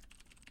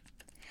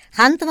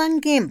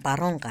хандвангийн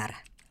баруун гар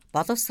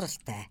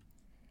боловсралтай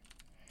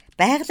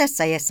байгалаас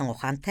заяасан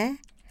ухаантай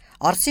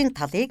Оросын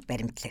талыг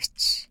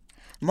баримтлагч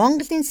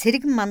Монголын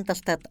сэргэн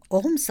мандалтад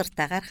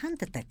угамсартайгаар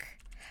ханддаг.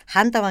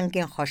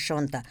 Хандвангийн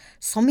хошуунд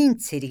сумын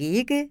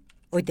цэргийг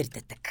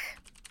удирддаг.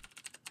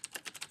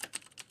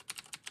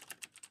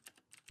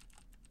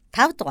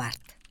 5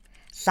 дугаарт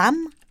лам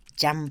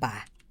жамба.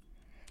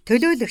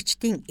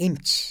 Төлөөлөгчдийн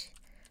эмч.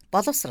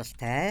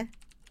 Боловсралтай.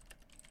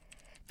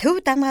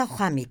 Төв дангаа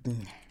ухаан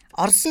мэднэ.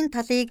 Оросын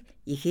талыг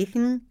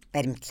ихээхэн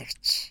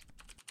баримтлагч.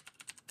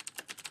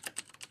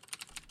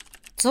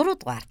 6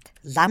 дугаарт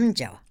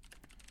ламжав.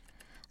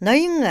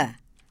 Ноён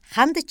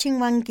Ханд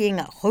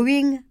Чинвангийн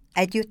хувийн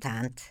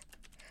адъютант.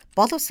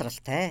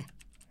 Боловсралтай.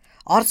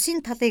 Оросын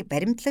талыг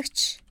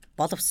баримтлагч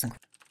боловсон.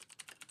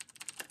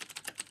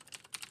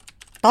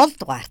 7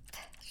 дугаарт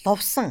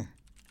лувсан.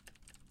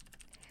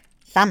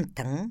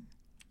 Ламтан.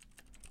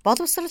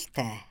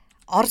 Боловсралтай.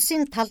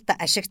 Оросын талд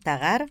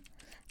ашигтайгаар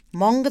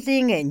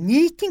Монголын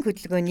нийтийн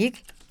хөдөлгөөнийг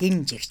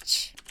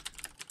дэмжигч.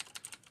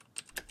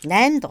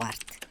 8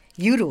 дугаарт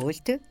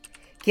Юрөөлд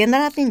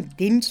генералын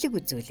дэмжлэг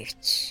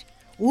үзүүлэгч.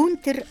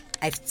 Үүнтэр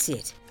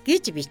офицер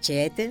гэж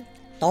бичээд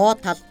доо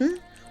талд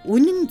нь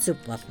үнэн зөв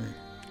болно.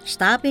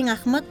 Штабын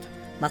ахмад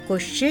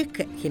Макошек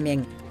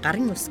хэмээн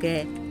гарын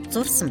үсгээ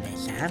зурсан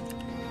байлаа.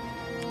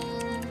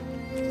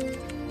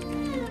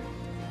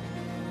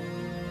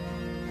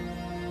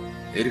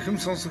 Эрхэм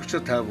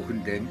сонсогчид та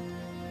бүхэндээ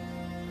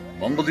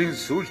Монголын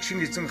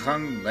сүүлчийн эзэн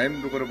хаан 8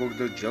 дугаар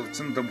богдод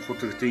жавцсан дам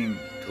хутагтын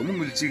төмөн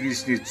үлзийг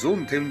ийсний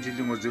 150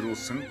 жилийн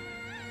озөрүүлсэн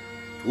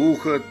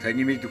түүх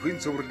таны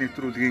мэдхийн цовруул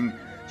нэвтрүүлгийн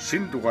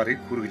шинэ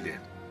дугаарыг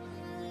хүргэлээ.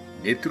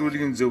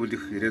 Нэвтрүүлгийн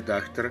зөвлөх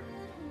редактор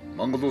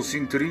Монгол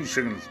Улсын төрийн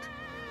шагналт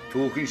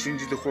түүхийн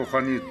шинжлэх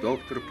ухааны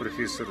доктор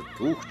профессор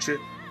түүхч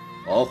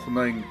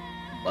Охноён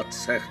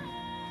Батсайхан.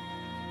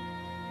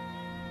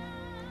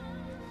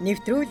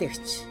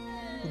 Нэвтрүүлэгч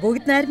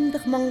Богд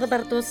найрамдах Монгол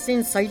ард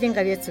улсын соёлын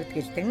гавьяа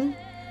зүтгэлтэн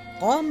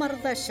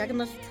гоомарл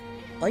шагналт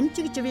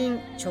Гончиг живийн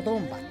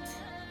Чулуунбат.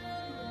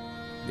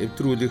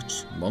 Нэвтрүүлэгч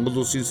Монгол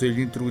Улсын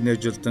соёлын төрийн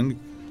ажилтан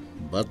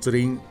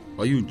Базрын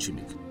оюун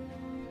чимэг.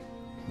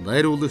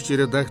 Найруулагч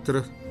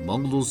редактор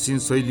Монгол Улсын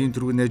соёлын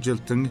төрийн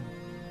ажилтан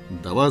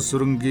Даваа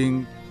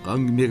сүрэнгийн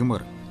Ган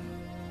Мегмар.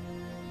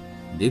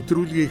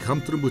 Нэвтрүүлгийг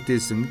хамтран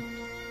бүтээсэн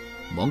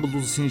Монгол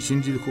Улсын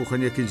шинжлэх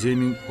ухааны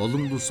академийн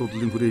олон улс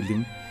судлалын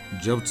хүрээлэн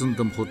Жавцсан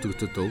дам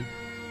хутагтад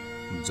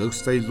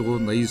зохис тайлгуу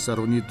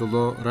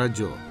 80.7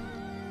 радио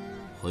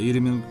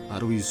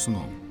 2019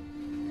 он.